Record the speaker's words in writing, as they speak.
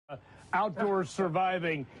outdoor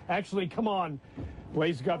surviving. Actually, come on.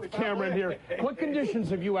 Blaze got the camera in here. What conditions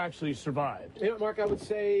have you actually survived? You know, Mark, I would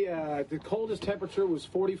say the coldest temperature was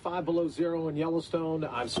 45 below zero in Yellowstone.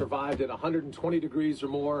 I've survived at 120 degrees or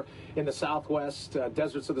more in the Southwest,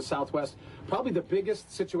 deserts of the Southwest. Probably the biggest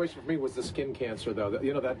situation for me was the skin cancer, though.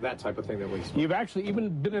 You know, that type of thing that we. You've actually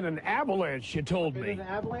even been in an avalanche, you told me. In an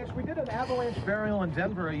avalanche? We did an avalanche burial in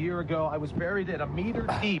Denver a year ago. I was buried at 1 meter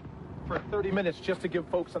deep for 30 minutes just to give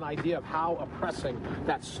folks an idea of how oppressing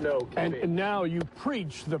that snow can be. And now you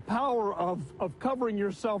preach the power of covering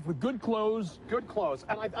yourself with good clothes. Good clothes.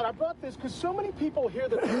 And I brought this because so many people hear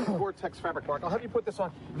the Gore-Tex fabric, Mark. I'll have you put this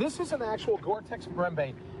on. This is an actual Gore-Tex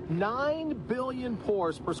membrane. 9 billion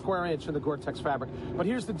pores per square inch in the Gore-Tex fabric. But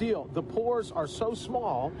here's the deal. The pores are so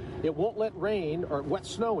small, it won't let rain or wet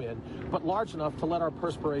snow in, but large enough to let our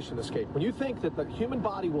perspiration escape. When you think that the human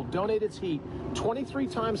body will donate its heat 23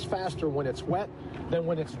 times faster when it's wet than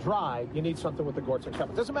when it's dry, you need something with the Gore-Tex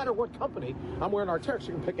fabric. Doesn't matter what company. I'm wearing Arc'teryx.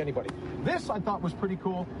 You can pick anybody. This I thought was pretty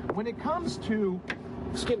cool. When it comes to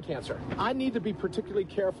skin cancer, I need to be particularly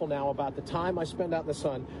careful now about the time I spend out in the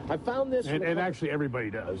sun. I found this. And actually everybody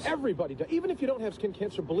does. Everybody does. Even if you don't have skin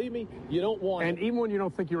cancer, believe me, you don't want it. And even when you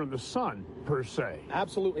don't think you're in the sun, per se.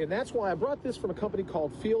 Absolutely. And that's why I brought this from a company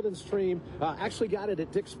called Field & Stream. Actually got it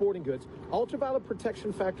at Dick's Sporting Goods. Ultraviolet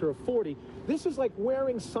protection factor of 40. This is like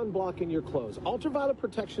wearing sunblock in your clothes. Ultraviolet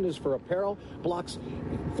protection is for apparel, blocks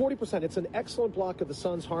 40%. It's an excellent block of the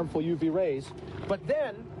sun's harmful UV rays. But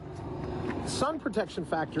then sun protection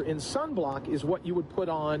factor in sunblock is what you would put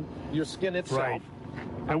on your skin itself. Right.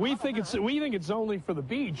 And we think it's only for the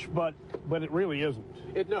beach, but it really isn't.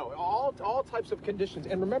 No, all types of conditions.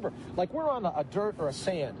 And remember, like we're on a dirt or a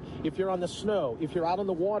sand. If you're on the snow, if you're out on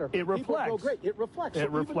the water, it reflects. Go great. It reflects. It so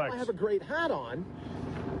reflects. Even if I have a great hat on,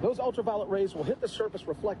 those ultraviolet rays will hit the surface,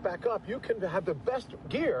 reflect back up. You can have the best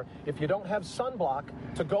gear if you don't have sunblock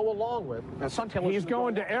to go along with. Now, he's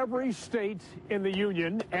going to every state in the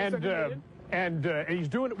union, and he's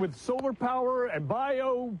doing it with solar power and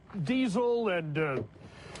biodiesel and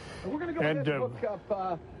we're going to go ahead and hook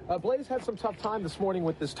up. Blaze had some tough time this morning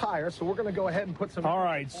with this tire, so we're going to go ahead and put some. All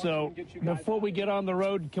right, so before we get on the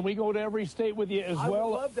road, can we go to every state with you as well? I would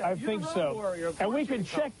love that. I think so. Warrior, and we can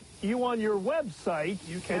check you on your website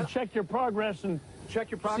and check your progress and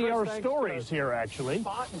check your progress. See our stories here, actually.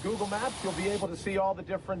 Spot and Google Maps, you'll be able to see all the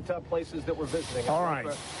different places that we're visiting. All right.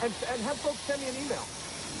 And have folks send me an email.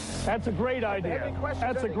 That's a great idea.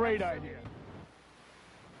 That's a great idea.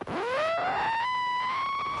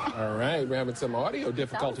 All right, we're having some audio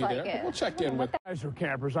difficulty there. Like we'll check in with. Guys are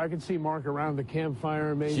campers. I can see Mark around the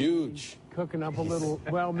campfire, maybe huge, cooking up a little.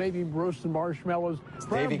 Well, maybe roasting marshmallows.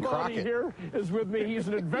 Davy Brawdy Crockett here is with me. He's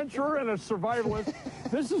an adventurer and a survivalist.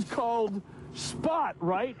 This is called Spot,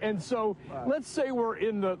 right? And so, let's say we're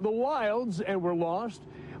in the wilds and we're lost.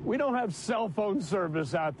 We don't have cell phone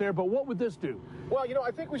service out there, but what would this do? Well, you know,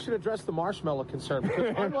 I think we should address the marshmallow concern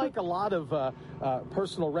because unlike a lot of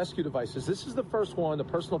personal rescue devices, this is the first one, the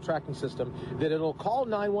personal tracking system, that it'll call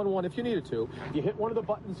 911 if you needed to. You hit one of the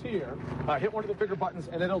buttons here, hit one of the bigger buttons,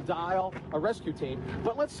 and it'll dial a rescue team.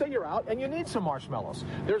 But let's say you're out and you need some marshmallows.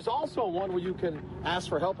 There's also one where you can ask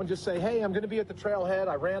for help and just say, hey, I'm going to be at the trailhead.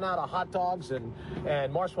 I ran out of hot dogs and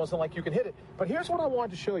marshmallows, and like you can hit it. But here's what I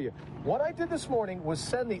wanted to show you. What I did this morning was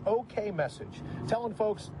send the okay message, telling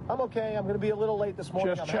folks, I'm okay, I'm going to be a little late this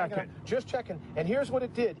morning. Just checking. And here's what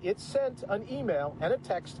it did. It sent an email and a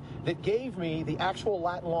text that gave me the actual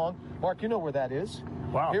Latin long. Mark, you know where that is.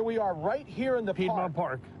 Wow. Here we are right here in the Piedmont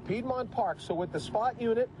Park. Piedmont Park. So with the Spot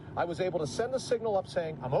unit, I was able to send the signal up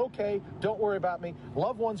saying, I'm okay, don't worry about me.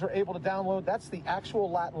 Loved ones are able to download. That's the actual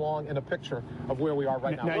Latin long in a picture of where we are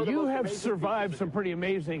right now. Now, you have survived some pretty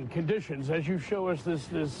amazing conditions as you show us this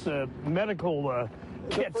medical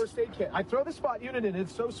kit. The first aid kit. I throw the Spot unit in.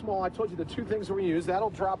 It's so small. I told you the two things we're going to use. That'll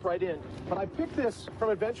drop right in. But I picked this from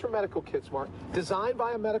Adventure Medical Kits, Mark. Designed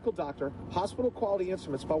by a medical doctor. Hospital quality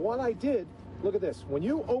instruments. But what I did, look at this. When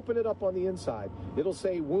you open it up on the inside, it'll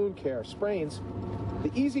say wound care, sprains.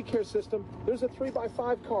 The Easy Care system, there's a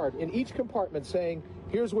 3x5 card in each compartment saying,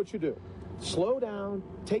 here's what you do. Slow down,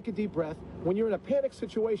 take a deep breath. When you're in a panic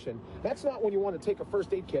situation, that's not when you want to take a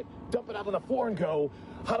first aid kit, dump it out on the floor and go,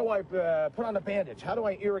 how do I put on a bandage? How do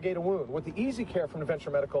I irrigate a wound? With the Easy Care from Adventure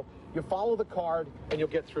Medical, you follow the card and you'll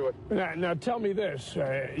get through it. Now tell me this.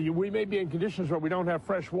 We may be in conditions where we don't have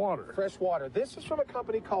fresh water. Fresh water. This is from a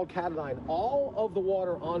company called Catadine. All of the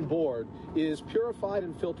water on board is purified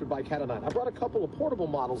and filtered by Catadine. I brought a couple of portable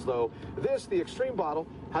models, though. This, the Extreme bottle,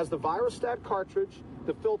 has the Virostat cartridge,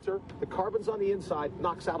 the filter, the carbons on the inside,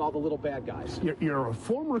 knocks out all the little bad guys. You're a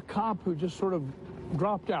former cop who just sort of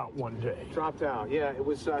dropped out one day. Dropped out, yeah. It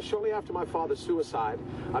was shortly after my father's suicide.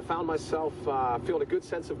 I found myself feeling a good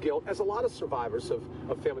sense of guilt, as a lot of survivors of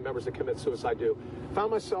family members that commit suicide do.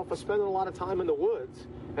 Found myself spending a lot of time in the woods.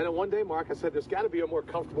 And then one day, Mark, I said, there's got to be a more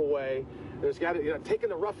comfortable way. There's got to, taking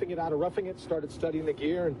the roughing it out of roughing it, started studying the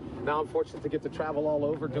gear, and now I'm fortunate to get to travel all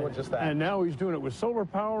over doing just that. And now he's doing it with solar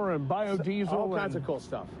power and biodiesel. All kinds of cool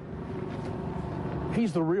stuff.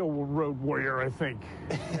 He's the real road warrior, I think,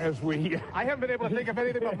 as we... I haven't been able to think of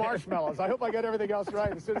anything but marshmallows. I hope I got everything else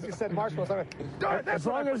right. As soon as you said marshmallows, I'm like, darn, as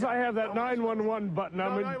long as I have that 911 button,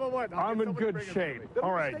 I'm in good shape.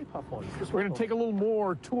 All right. We're going to take a little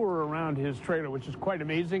more tour around his trailer, which is quite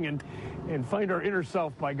amazing, and find our inner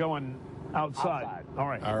self by going outside. All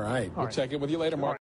right. We'll check in with you later, Mark.